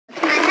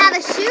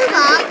a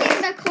shoebox.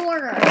 I'm a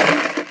quarter.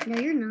 No,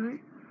 you're not.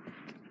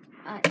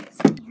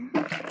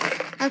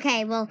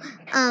 Okay, well,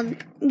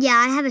 yeah,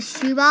 I have a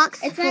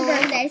shoebox. It's my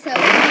birthday, so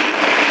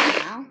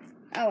now.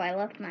 Oh, I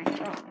left my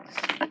rocks.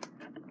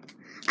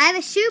 I have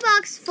a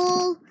shoebox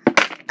full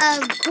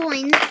of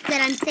coins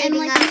that I'm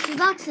saving and, up. the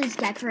shoebox is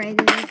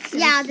decorated. So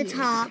yeah, cute. the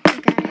top.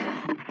 Okay.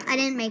 I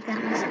didn't make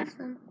that myself,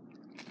 though.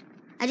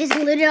 I just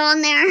glued it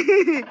on there.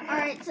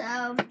 Alright,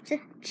 so. It's a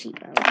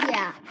cheapo.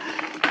 Yeah.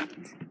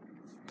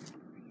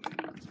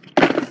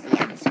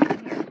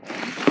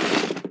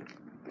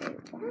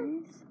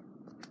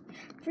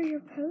 For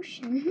your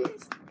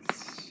potions.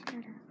 Shut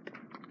up.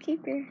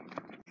 Keep your.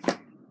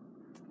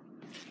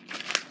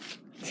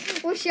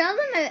 Well, show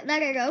them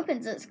that it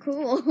opens. It's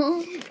cool.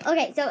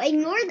 Okay, so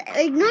ignore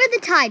the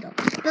title.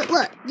 But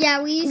look,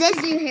 Yeah, we used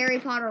to do Harry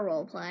Potter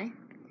roleplay.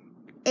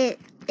 it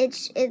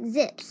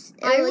zips.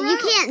 I You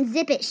can't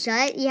zip it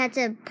shut. You have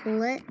to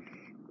pull it,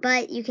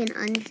 but you can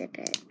unzip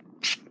it.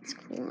 It's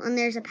cool. And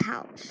there's a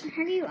pouch.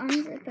 How do you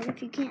unzip it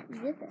if you can't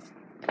zip it?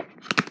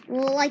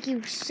 Well, like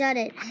you shut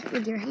it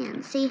with your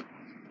hand. See?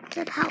 It's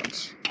a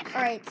pouch.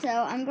 Alright, so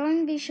I'm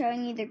going to be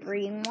showing you the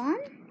green one.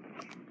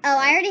 Oh,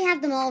 I already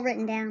have them all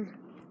written down.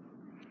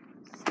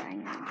 So I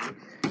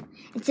know.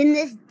 It's in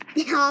this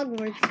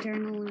Hogwarts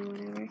journal or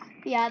whatever.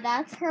 Yeah,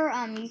 that's her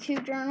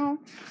YouTube journal.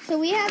 So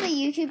we have a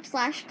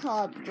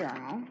YouTube/club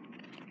journal.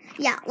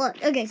 Yeah,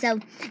 look. Okay, so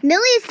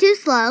Millie is too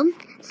slow.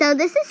 So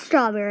this is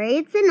strawberry.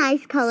 It's a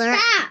nice color.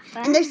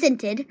 Stop! And they're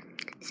scented.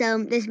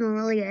 So they smell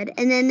really good.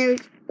 And then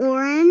there's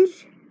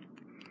orange.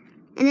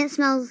 And it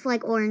smells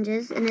like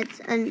oranges. And they're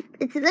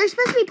supposed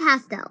to be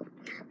pastel.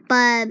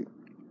 But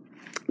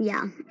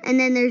yeah. And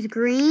then there's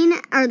green,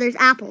 or there's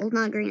apple,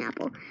 not green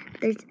apple.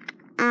 There's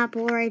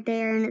apple right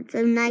there, and it's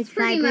a nice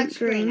vibrant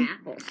green.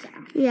 Apple, so.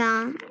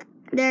 Yeah.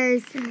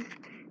 There's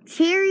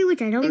cherry,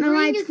 which I don't know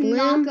why it's blue. The green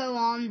does not go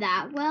on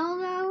that well,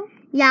 though.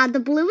 Yeah, the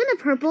blue and the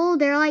purple,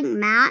 they're like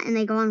matte, and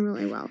they go on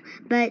really well.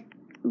 But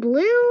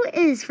blue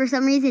is, for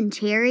some reason,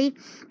 cherry,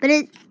 but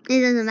it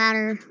doesn't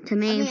matter to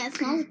me. I mean, it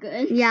smells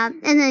good. Yeah,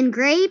 and then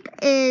grape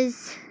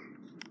is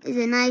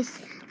a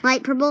nice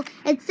light purple.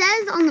 It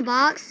says on the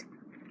box,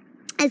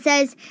 it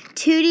says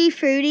Tutti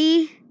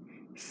Frutti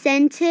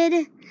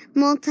scented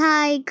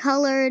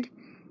multicolored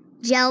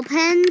gel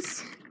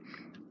pens.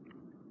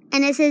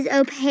 And it says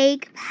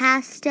opaque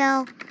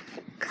pastel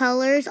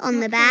colors on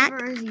the back.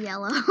 Flavor is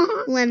yellow.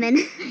 Lemon.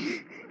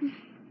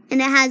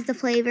 And it has the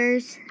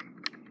flavors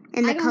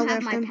and the color of I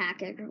don't have them. my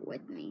packet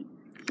with me.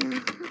 Yeah.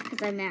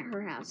 Because I'm at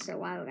her house, so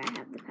why would I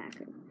have the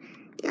packet?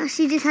 Yeah,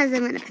 she just has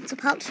them in a pencil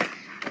pouch.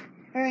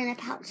 Or in a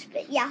pouch,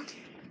 but yeah.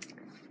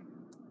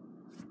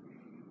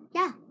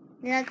 Yeah,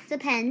 that's the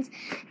pens.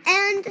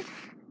 And,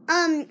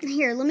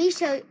 here, let me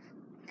show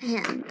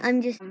him.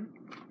 I'm just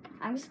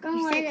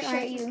going to show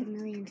you. a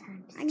million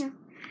times. I know.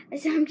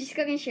 So I'm just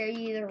going to show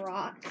you the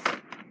rocks.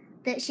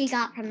 That she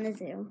got from the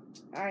zoo.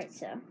 Alright,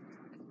 so.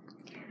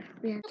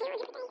 Yeah. This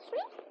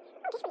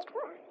one's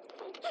cool.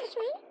 This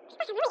one.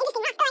 That's a really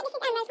interesting rock. Oh, this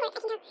is rose quartz. I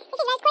can tell. This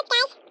is rose quartz,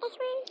 guys. This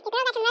one. You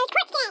girl got some rose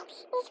quartz today.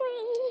 This one.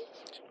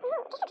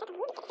 Ooh, this looks like a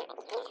really good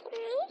already. This one.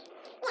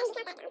 Yeah,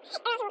 she's not that one.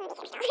 I also want to do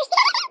some stars. Wait,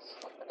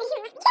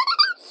 so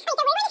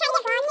we're going to try to get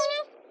vlog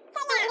cameras. So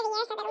yeah, end of the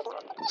year, so that would be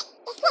like this.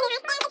 It's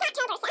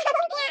October, so yeah,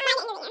 by the end of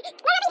the year.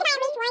 We're hoping to buy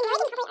at least one. I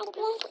think probably already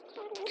closed.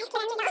 There's even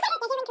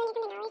turning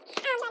into the noise.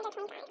 Under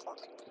 25.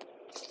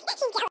 Yeah,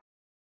 she's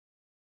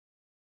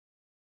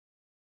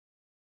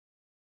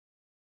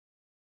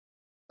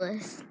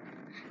jealous.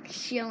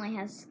 She only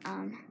has,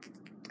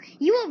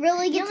 You will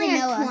really get to only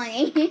know have us. 20.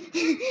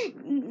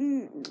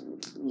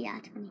 Yeah,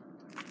 20.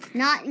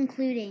 Not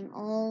including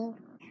all.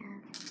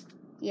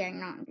 Yeah,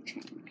 not the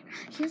change.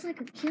 He has like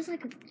a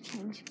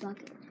change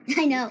bucket.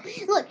 I know.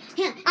 Look,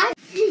 yeah,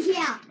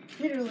 yeah,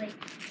 literally.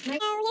 So here's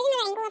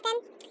another angle of them.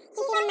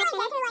 You see them much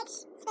better, like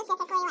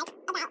specifically like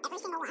about every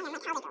single one and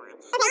like how they go on.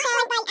 Okay, so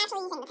like by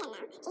actually using the pen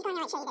now, she's going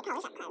to like show you the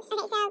colors up close.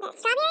 Okay, so the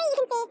strawberry you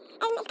can see,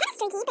 it's kind of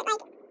streaky, but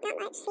like not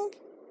much. See,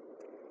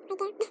 right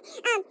there.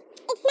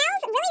 It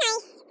smells really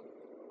nice.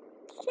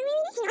 Does it smell really nice? Yeah, you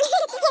wasn't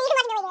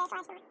really doing this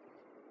last one.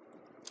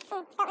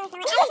 Don't really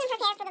smell it. I wasn't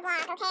prepared for the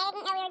vlog. Okay, I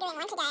didn't know we were doing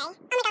one today. Oh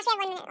my gosh, we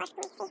have 1 minute left.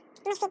 Let me see.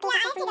 Must be yeah,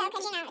 I have to go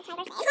because you know it's my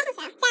birthday.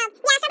 So yeah,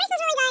 strawberry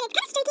smells really good. It's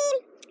kind of streaky.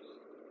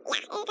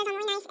 Yeah, it goes on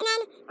really nice. And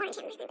then orange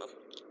hammer is really good.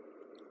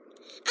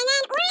 And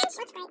then orange.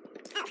 What's great?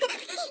 Oh, great.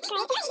 Oh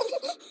my gosh,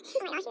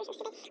 you're so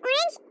stupid.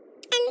 Orange.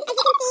 As you can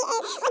see,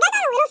 it does on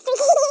a little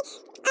streaky.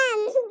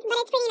 But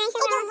it's pretty nice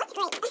overall. That's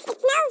great. It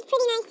smells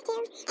pretty nice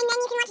too. And then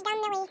you can watch Dumb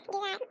Millie do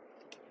that.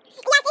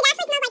 Yes, it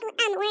actually smells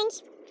like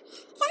orange.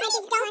 Some of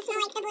these don't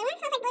smell like the blue one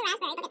smells like blue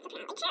raspberry, but it's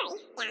apparently cherry.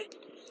 Yeah.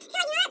 So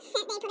you know that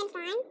scent they put in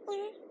slime?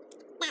 Yeah.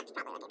 That's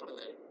probably what they put in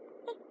there.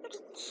 Okay.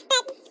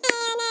 But and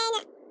then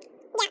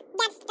yeah,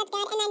 that's good.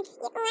 And then the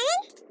orange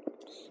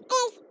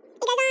is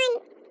it goes on.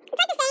 It's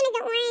like the same as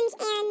the orange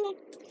and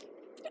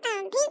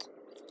pink,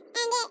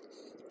 and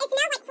it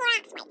smells like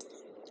Clorox wipes.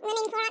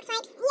 Lemon Clorox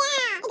wipes.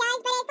 Yeah, it does,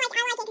 but it's like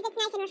I like it because it's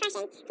nice and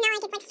refreshing. It's not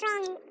like it's like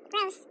strong and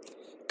gross.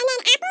 And then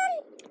apple,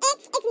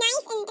 it's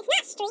nice and it's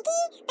not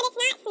streaky, but it's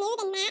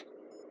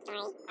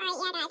sorry. Alright,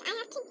 yeah, guys, I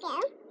have to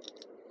go.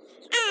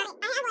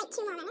 I have like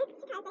 2 more minutes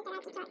because I said I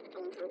have to start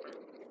spending time on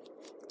it.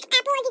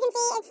 Apple, as you can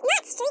see, it's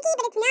not streaky,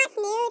 but it's not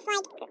smooth,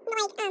 like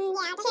like blue and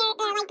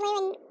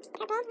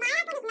purple. My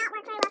apple does not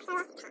work very well because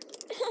I lost the top.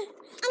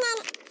 And then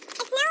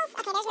it smells,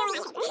 okay, there's really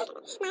nice paper.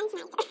 Mine's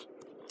nicer. It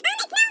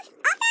smells also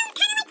kind of like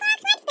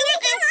Clorox wipes, but not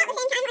at all at the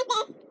same time like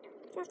this.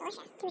 It smells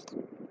delicious.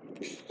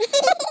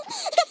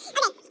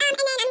 Okay, and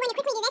then I'm going to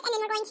quickly do this, and then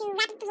we're going to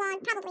wrap up the vlog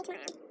probably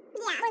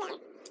tomorrow.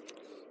 Yeah.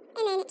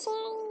 And then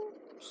cherry.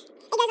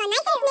 It goes on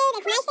nice and smooth,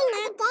 it's nice and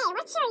matte. Day,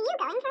 what show are you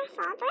going for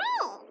fall break?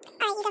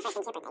 Alright, you go first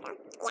since your birthday, girl.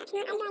 Yeah,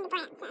 tonight I'm going to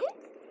Branson with a friend.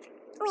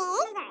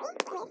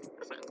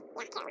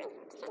 Yeah, Caroline.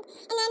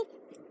 And then,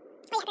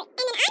 oh yeah, great.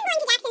 And then I'm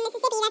going to Jackson,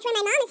 Mississippi. That's where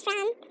my mom is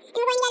from. And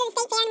we're going to go to the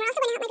state fair, and we're also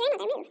going to help my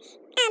grandmother move.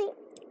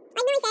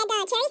 Like Mary said,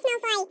 cherry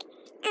smells like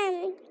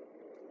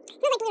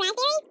blue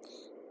raspberry,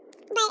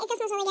 but it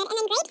still smells really good.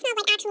 And then grape smells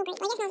like actual grape.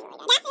 Like, it smells really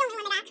good. That's the only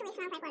one that actually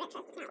smells like what it's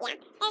supposed to smell.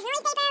 Yeah. There's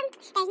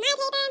Lily's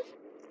paper. There's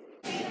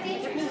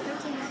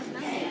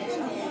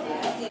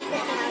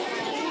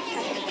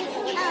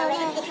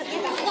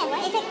my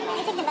paper.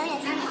 It took the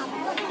bonus.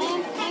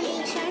 And the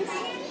insurance.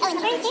 Oh,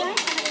 insurance too?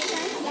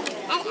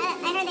 I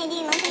heard they do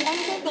monthly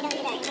bonuses. They don't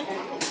do that anymore.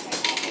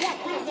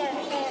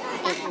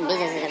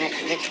 Bezos is the most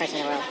rich person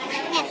in the world.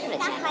 Yeah, the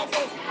stock price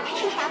is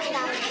 $2,000.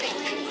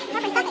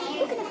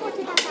 Who could afford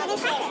 $2,000?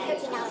 It's like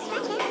 $13.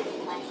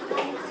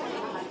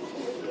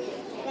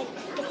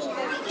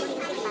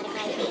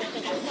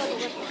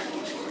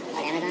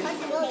 On Amazon?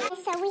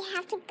 So we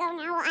have to go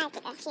now. Well, I have to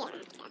go. She don't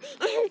have to go.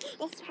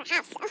 This is her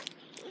house, so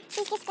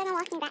she's just gonna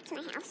walk me back to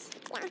my house.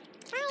 Yeah. Bye.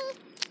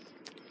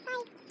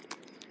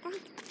 Bye.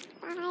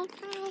 Bye.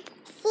 Bye.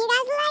 See you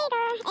guys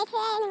later.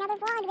 AKA in another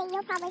vlog that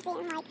you'll probably see in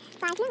like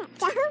 5 minutes.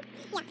 So,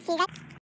 yeah, see you guys.